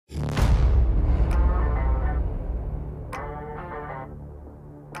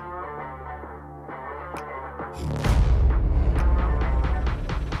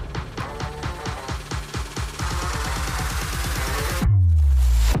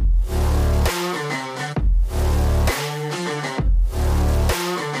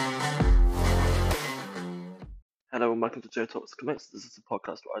and welcome to Joe Talks Comics. This is a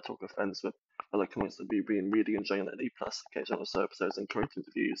podcast where I talk with friends with other comics that we've been reading, enjoying lately, plus occasional solo episodes and creative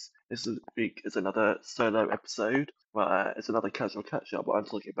interviews. This week is another solo episode where it's another casual catch up where I'm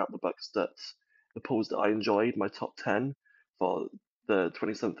talking about the pulls that I enjoyed, my top 10 for the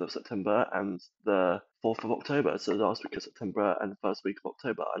 27th of September and the 4th of October. So the last week of September and the first week of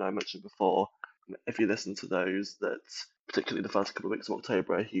October. And I mentioned before, if you listen to those, that particularly the first couple of weeks of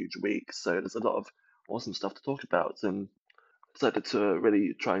October are huge weeks. So there's a lot of awesome stuff to talk about, and decided to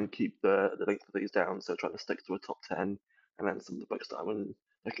really try and keep the length of these down, so trying to stick to a top 10, and then some of the books that I'm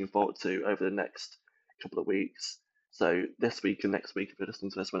looking forward to over the next couple of weeks. So this week and next week, if you're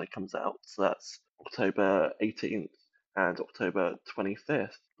listening to this when it comes out, so that's October 18th and October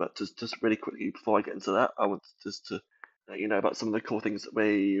 25th. But just really quickly, before I get into that, I want just to let you know about some of the cool things that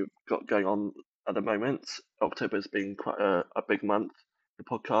we've got going on at the moment. October has been quite a big month for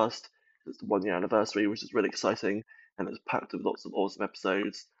the podcast. It's the 1 year anniversary, which is really exciting, and it's packed with lots of awesome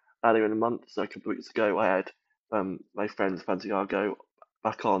episodes. Earlier in the month, so a couple of weeks ago, I had my friend Fantiago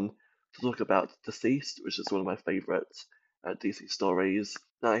back on to talk about Deceased, which is one of my favourite DC stories.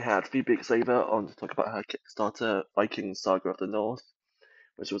 Then I had Phoebe Xavier on to talk about her Kickstarter, Viking Saga of the North,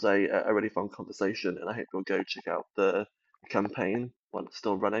 which was a really fun conversation, and I hope you'll go check out the campaign while it's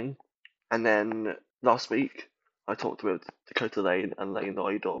still running. And then last week, I talked with Dakota Lane and Lane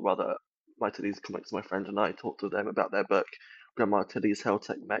Lloyd, or rather, My Titties Comics, my friend, and I talked with them about their book, Grandma Titties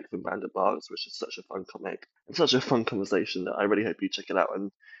Helltech Mech from Band of Barks, which is such a fun comic and such a fun conversation that I really hope you check it out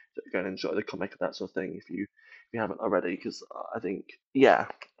and go and enjoy the comic and that sort of thing if you haven't already, because I think, yeah,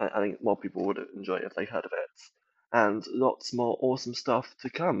 I think more people would enjoy it if they heard of it. And lots more awesome stuff to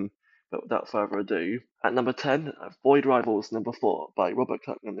come. But without further ado, at number 10, Void Rivals number 4 by Robert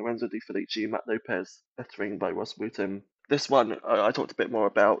Kirkman, Lorenzo Di Felici, Matt Lopez, lettering by Ross Wooten. This one I talked a bit more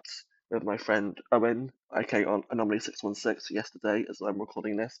about with my friend Owen, aka on Anomaly 616 yesterday as I'm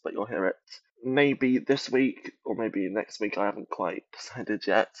recording this, but you'll hear it maybe this week or maybe next week. I haven't quite decided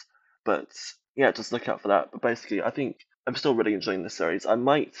yet, but yeah, just look out for that. But basically, I think I'm still really enjoying this series. I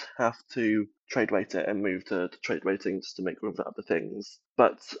might have to trade weight it and move to trade weighting just to make room for other things.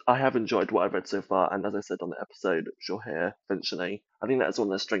 But I have enjoyed what I've read so far, and as I said on the episode, which you'll hear eventually, I think that's one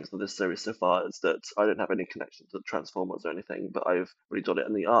of the strengths of this series so far, is that I don't have any connection to the Transformers or anything, but I've really enjoyed it,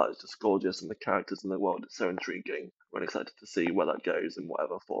 and the art is just gorgeous, and the characters in the world is so intriguing. I'm excited to see where that goes in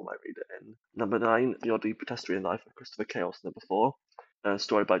whatever form I read it in. Number 9, The Oddly Pedestrian Life of Christopher Chaos, number 4. A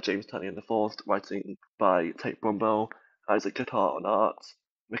story by James Tannion IV, writing by Tate Bromwell, Isaac Guitar on art,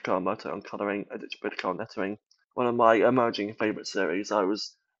 Mikael Moto on colouring, and Rich Bidker on lettering. One of my emerging favourite series. I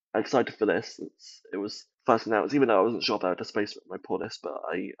was excited for this since it was first announced, even though I wasn't sure if I had a space for my pull list, but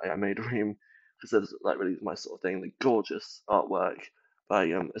I made room because it's like really my sort of thing. The gorgeous artwork by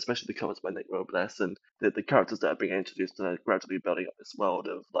especially the covers by Nick Robles, and the characters that are being introduced and are gradually building up this world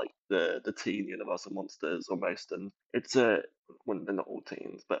of like the teen universe of monsters almost. And it's well, they're not all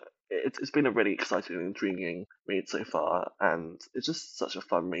teens, but it's been a really exciting and intriguing read so far, and it's just such a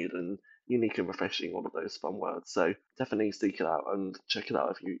fun read and unique and refreshing, all of those fun words. So definitely seek it out and check it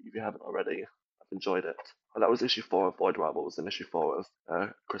out if you haven't already. I've enjoyed it. And that was issue 4 of Void Rivals and issue 4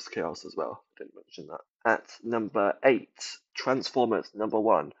 of Chris Chaos as well. I didn't mention that. At number 8, Transformers number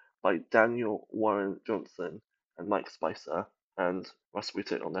 1 by Daniel Warren Johnson and Mike Spicer and Russ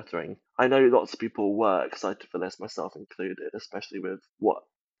Wheaton on lettering. I know lots of people were excited for this, myself included, especially with what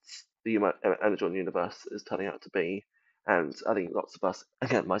the Energon universe is turning out to be. And I think lots of us,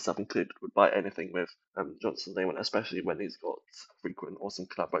 again, myself included, would buy anything with Johnson Lehman, especially when he's got frequent awesome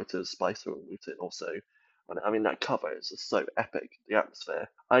collaborators, Spicer and Wooten also. I mean, that cover is just so epic, the atmosphere.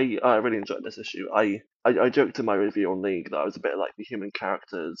 I really enjoyed this issue. I joked in my review on League that I was a bit like the human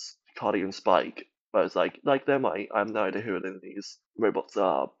characters, Cardi and Spike, where it's like them, I have no idea who any of these robots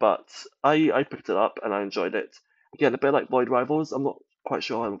are, but I picked it up and I enjoyed it. Again, a bit like Void Rivals, I'm not quite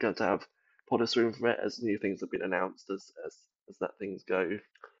sure I'm going to have Potter's room for it as new things have been announced as that things go.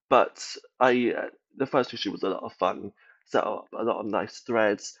 But the first issue was a lot of fun, set up a lot of nice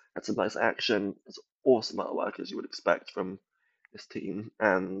threads, had some nice action, it's awesome artwork as you would expect from this team,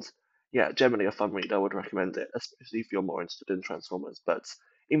 and yeah, generally a fun read. I would recommend it, especially if you're more interested in Transformers. But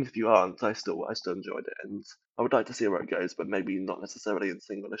even if you aren't, I still enjoyed it, and I would like to see where it goes, but maybe not necessarily in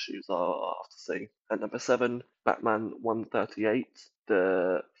single issues. I'll have to see. At number 7, Batman 138,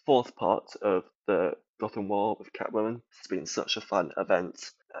 the fourth part of the Gotham War with Catwoman. It's been such a fun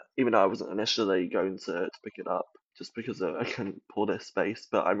event. Even though I wasn't initially going to pick it up, just because I couldn't pull this space,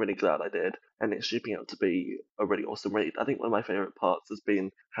 but I'm really glad I did, and it's shaping out to be a really awesome read. I think one of my favourite parts has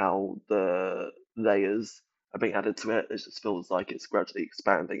been how the layers are being added to it. It just feels like it's gradually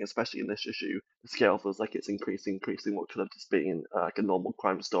expanding, especially in this issue. The scale feels like it's increasing what could have just been like a normal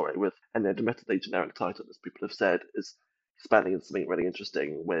crime story with an admittedly generic title, as people have said, is expanding into something really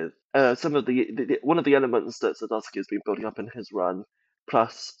interesting with some of one of the elements that Zdarsky has been building up in his run,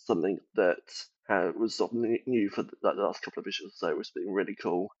 plus something that was sort of new for the last couple of issues or so, which has been really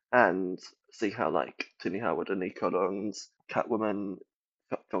cool. And see how like Tini Howard and Nico Long's Catwoman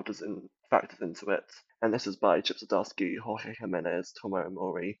factors into it. And this is by Chip Zdarsky, Jorge Jimenez, Tomo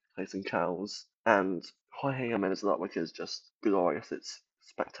Mori, Clayton Cowles, and Jorge Jimenez's artwork is just glorious. It's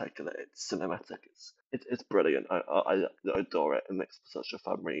spectacular. It's cinematic. It's brilliant. I adore it. It makes it such a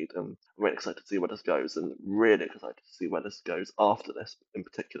fun read. I'm really excited to see where this goes, and really excited to see where this goes after this in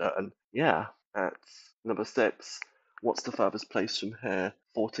particular. And yeah, at number 6, What's the Furthest Place from Here?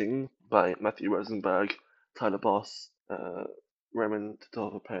 14 by Matthew Rosenberg, Tyler Boss, Roman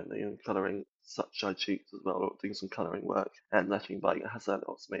Titov apparently, and colouring such shy cheeks as well, doing some colouring work, and lettering by Hassan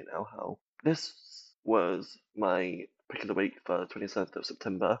Otsmane Al-Hal. This was my pick of the week for the 27th of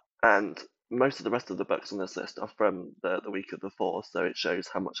September, and most of the rest of the books on this list are from the week of the 4th, so it shows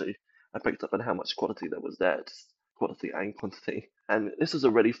how much I picked up and how much quality there was there, just quality and quantity. And this was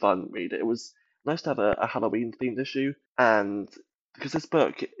a really fun read. It was nice to have a Halloween themed issue, and because this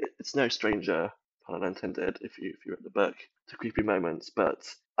book, it's no stranger, pun unintended, if you read the book, to creepy moments, but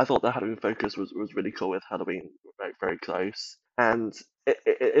I thought the Halloween focus was really cool with Halloween very, very close. And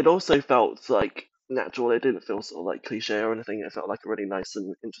it also felt like natural. It didn't feel sort of like cliche or anything. It felt like a really nice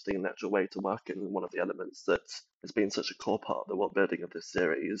and interesting and natural way to work in one of the elements that has been such a core part of the world building of this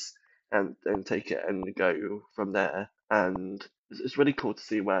series, and then take it and go from there. And it's really cool to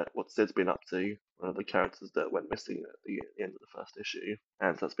see what Sid's been up to. One of the characters that went missing at the end of the first issue,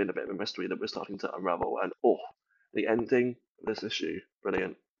 and that's been a bit of a mystery that we're starting to unravel. And the ending of this issue,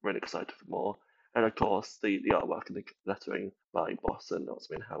 brilliant. Really excited for more. And of course, the artwork and the lettering by Boss and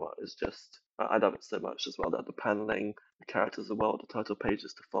Otsmane Howard is just, I love it so much as well. The paneling, the characters as well, the title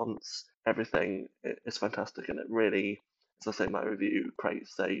pages, the fonts, everything is fantastic. And it really, as I say in my review,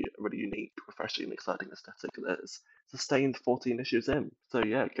 creates a really unique, refreshing, and exciting aesthetic that is sustained 14 issues in. So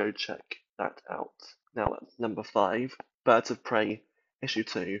yeah, go check that out. Now at number 5, Birds of Prey, issue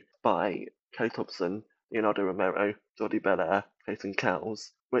 2 by Kelly Thompson, Leonardo Romero, Jordi Belair, Clayton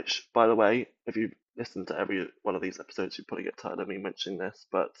Cowles, which, by the way, if you listen to every one of these episodes, you probably get tired of me mentioning this,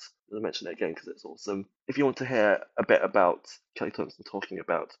 but I'll mention it again because it's awesome. If you want to hear a bit about Kelly Thompson talking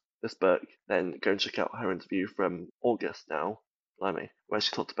about this book, then go and check out her interview from August now, blimey, where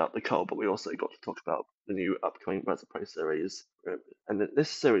she talked about the Cull, but we also got to talk about the new upcoming Birds of Prey series. And this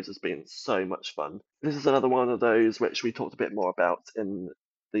series has been so much fun. This is another one of those which we talked a bit more about in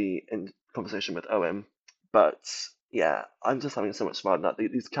conversation with Owen, but yeah, I'm just having so much fun. That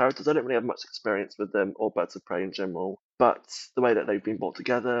these characters, I don't really have much experience with them or Birds of Prey in general, but the way that they've been brought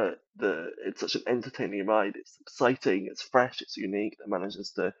together, it's such an entertaining ride. It's exciting, it's fresh, it's unique. It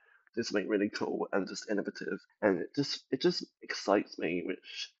manages to do something really cool and just innovative, and it just excites me,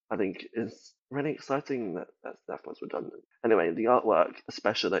 which I think is really exciting. That was redundant. Anyway, the artwork,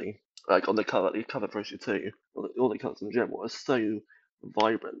 especially like on the cover for issue 2, all the colours in general are so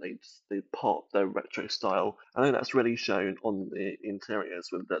vibrant. They pop their retro style. I think that's really shown on the interiors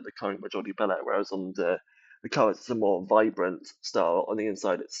with the coloring by Jordi Belair, whereas on the colours it's a more vibrant style. On the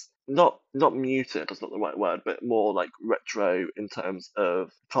inside it's not muted, that's not the right word, but more like retro in terms of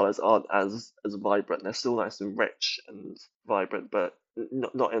colours aren't as vibrant. They're still nice and rich and vibrant, but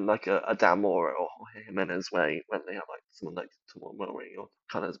not in like a Dan Mora or Jorge Jimenez way when they have like someone like Tom Murray or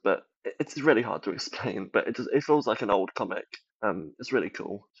colours. But it's really hard to explain. But it feels like an old comic. It's really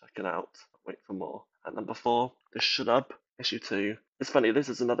cool. Check it out. Wait for more. At number 4, The Shrub, issue 2. It's funny, this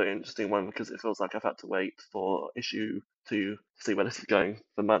is another interesting one because it feels like I've had to wait for issue 2 to see where this is going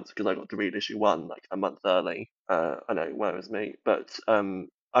for months because I got to read issue 1 like a month early. I know, where was me? But I'm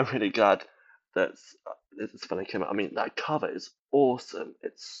really glad that this is finally came out. I mean, that cover is awesome.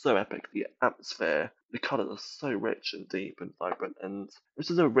 It's so epic. The atmosphere, the colours are so rich and deep and vibrant, and this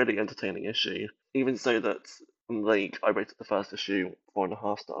is a really entertaining issue. Even so that like I rated the first issue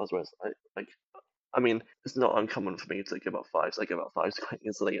 4.5 stars, whereas I mean, it's not uncommon for me to give up 5s. I give up 5s quite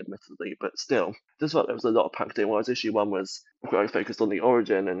easily, admittedly, but still, just felt there was a lot packed in. Whereas issue 1 was very focused on the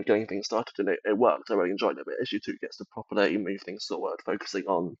origin and getting things started, and it worked. I really enjoyed it. But issue 2 gets to properly move things forward, focusing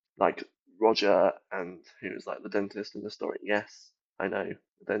on like Roger and who's like the dentist in the story. Yes, I know,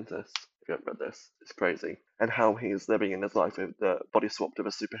 the dentist. If you haven't read this, it's crazy. And how he's living in his life with the body swapped of a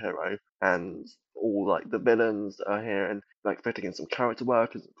superhero, and all like the villains that are here, and like fitting in some character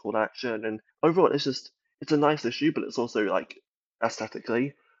work and some call to action. And overall, it's a nice issue, but it's also like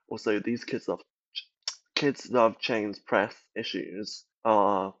aesthetically. Also, these kids love Kids Love Chains Press issues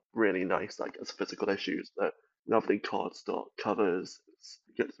are really nice, like as physical issues. They're lovely cardstock covers.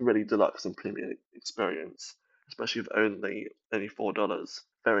 It's really deluxe and premium experience, especially with only $4.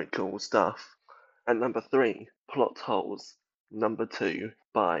 Very cool stuff. And number three, Plot Holes. Number two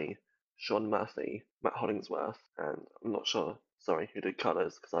by Sean Murphy, Matt Hollingsworth, and I'm not sure, sorry, who did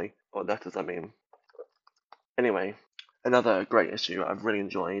colours, or letters, I mean. Anyway, another great issue I've really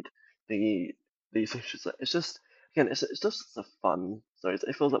enjoyed. The these issues, it's just, again, it's just a fun series.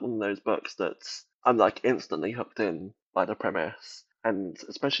 It feels like one of those books that I'm like instantly hooked in by the premise, and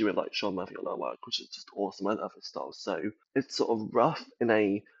especially with like Sean Murphy on our work, which is just awesome. I love his style. So it's sort of rough in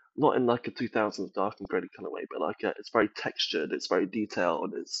a not in like a 2000s dark and gritty kind of way, but it's very textured, it's very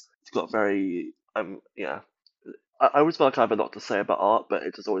detailed, it's got very yeah. I always feel like I have a lot to say about art, but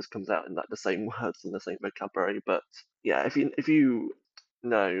it just always comes out in like the same words and the same vocabulary. But yeah, if you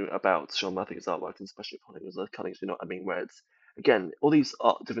know about Sean Murphy's artwork, and especially Hollywood's cuttings, you know what I mean. Where it's again all these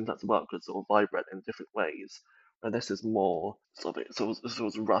different types of work are sort of vibrant in different ways, and this is more sort of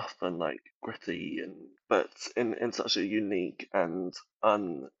rough and like gritty, and but in such a unique and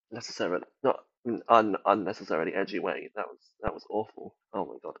unnecessarily not unnecessarily edgy way. That was awful. Oh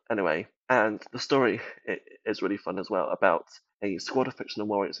my god. Anyway, and the story is really fun as well about a squad of fictional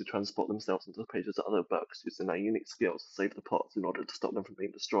warriors who transport themselves into the pages of other books using their unique skills to save the plots in order to stop them from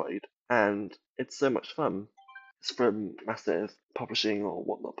being destroyed. And it's so much fun. It's from Massive Publishing or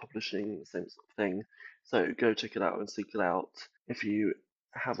Whatnot Publishing, the same sort of thing. So go check it out and seek it out if you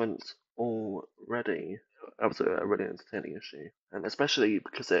haven't already. That was a really entertaining issue, and especially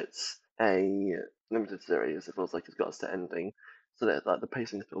because it's a limited series, it feels like it's got a set ending, so that like the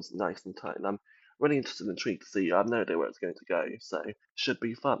pacing feels nice and tight. And I'm really interested and intrigued to see. I have no idea where it's going to go, so should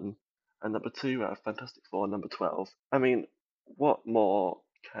be fun. And number two, Fantastic Four, number 12. I mean, what more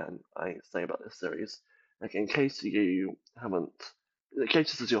can I say about this series? Like, in case this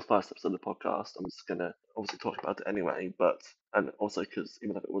is your first episode of the podcast, I'm just gonna obviously talk about it anyway, but, and also because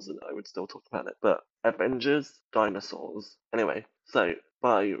even if it wasn't, I would still talk about it, but Avengers Dinosaurs. Anyway, so,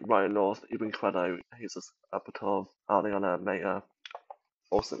 by Ryan North, Ibn Credo, Jesus Apatov, Ariana Meyer,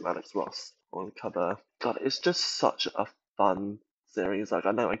 also Alex Ross on cover. God, it's just such a fun series. Like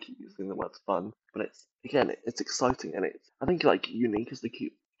I know I keep using the word fun, but it's exciting and I think like unique is the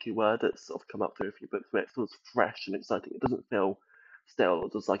key word that's sort of come up through a few books where it feels fresh and exciting. It doesn't feel stale or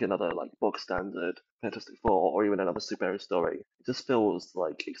just like another like bog standard Fantastic Four or even another superhero story. It just feels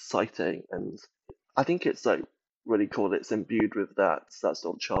like exciting, and I think it's like really cool that it's imbued with that sort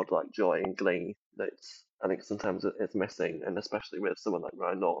of childlike joy and glee that I think sometimes it's missing, and especially with someone like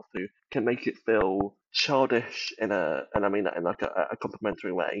Ryan North who can make it feel childish and I mean that in like a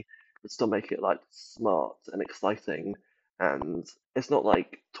complimentary way, but still make it like smart and exciting. And it's not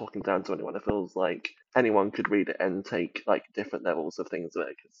like talking down to anyone. It feels like anyone could read it and take like different levels of things of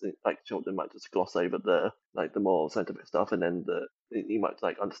it. Because like children might just gloss over the more scientific stuff, and then you might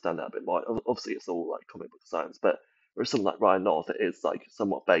like understand that a bit more. Obviously, it's all like comic book science, but whereas something like Ryan North, it is like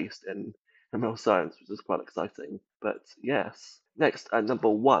somewhat based in real science, which is quite exciting. But yes, next at number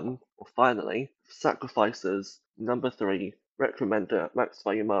one, or finally, Sacrifices. Number three, Recomender, Max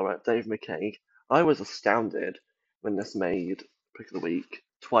Fayumara, Dave McCaig. I was astounded when this made pick of the week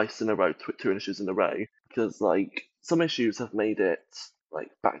twice in a row, two issues in a row, because like some issues have made it like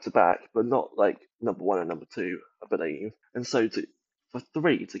back to back, but not like number one and number two, I believe. And so for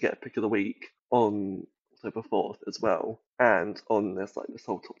three to get pick of the week on October 4th as well, and on this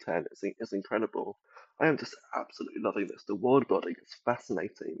whole top 10 is incredible. I am just absolutely loving this. The world building is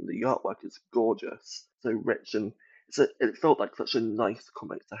fascinating. The artwork is gorgeous, so rich, and it felt like such a nice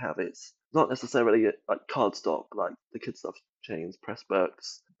comic to have. It's not necessarily like cardstock like the Kids Love Chains press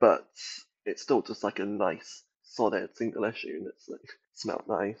books, but it's still just like a nice, solid single issue that's like smelled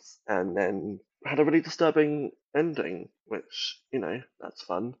nice, and then had a really disturbing ending, which that's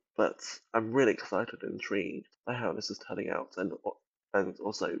fun. But I'm really excited and intrigued by how this is turning out, and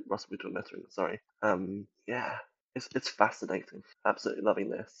also Russell Wheaton lettering. Sorry. Yeah. It's fascinating. Absolutely loving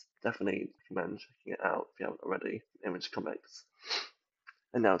this. Definitely recommend checking it out if you haven't already. Image Comics.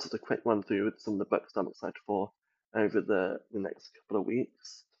 And now just a quick run through with some of the books I'm excited for over the next couple of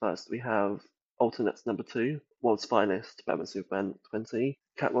weeks. First, we have Alternates number 2, World's Finest, Batman Superman 20,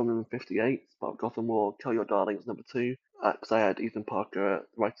 Catwoman 58, Spark Gotham War, Kill Your Darlings number 2, because I had Ethan Parker,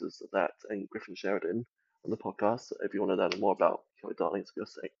 the writers of that, and Griffin Sheridan on the podcast. So if you want to learn more about Kill Your Darlings,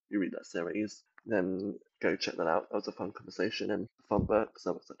 you read that series, then go check that out. That was a fun conversation and a fun book,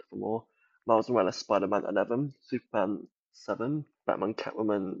 so I'm excited for more. Miles Morales Spider-Man 11, Superman 7, Batman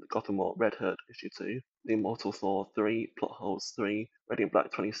Catwoman Gotham War Red Hood issue 2, The Immortal Thor 3, Plot Holes 3, Radiant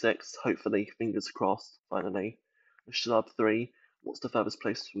Black 26, hopefully, fingers crossed, finally, Shlab 3, What's the Furthest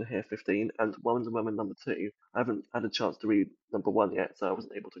Place from Here 15, and Wonder Woman number 2. I haven't had a chance to read number 1 yet, so I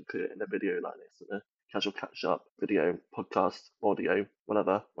wasn't able to include it in a video like this, in a casual catch-up video, podcast, audio,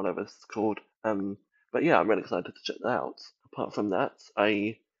 whatever it's called. But yeah, I'm really excited to check that out. Apart from that,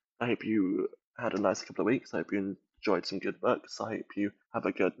 I hope you had a nice couple of weeks. I hope you enjoyed some good books. I hope you have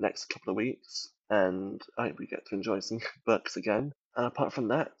a good next couple of weeks, and I hope you get to enjoy some books again. And apart from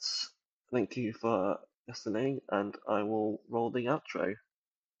that, thank you for listening, and I will roll the outro.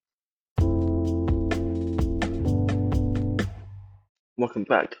 Welcome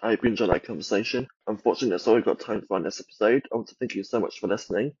back. I hope you enjoyed that conversation. Unfortunately, that's all we've got time for on this episode. I want to thank you so much for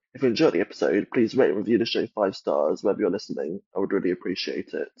listening. If you enjoyed the episode, please rate and review the show 5 stars wherever you're listening. I would really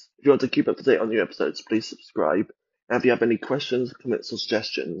appreciate it. If you want to keep up to date on new episodes, please subscribe. And if you have any questions, comments, or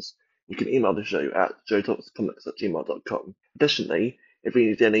suggestions, you can email the show at joetalkscomics@gmail.com. Additionally, if you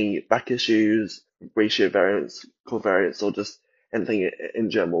need any back issues, ratio variants, core variants, or just anything in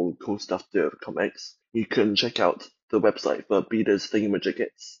general, cool stuff to do with comics, you can check out the website for Beda's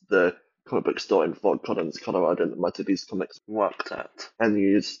Thingamajiggets, the comic book store in Fort Collins, Colorado, that most of these comics worked at, and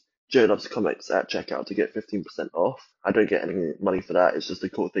use Joe Loves Comics at checkout to get 15% off. I don't get any money for that, it's just a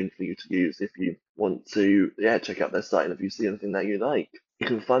cool thing for you to use if you want to, check out their site and if you see anything that you like. You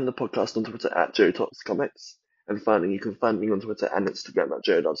can find the podcast on Twitter at Joe Talks Comics, and finally, you can find me on Twitter and Instagram at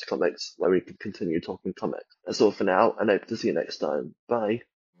Joe Loves Comics, where we can continue talking comics. That's all for now, and I hope to see you next time. Bye.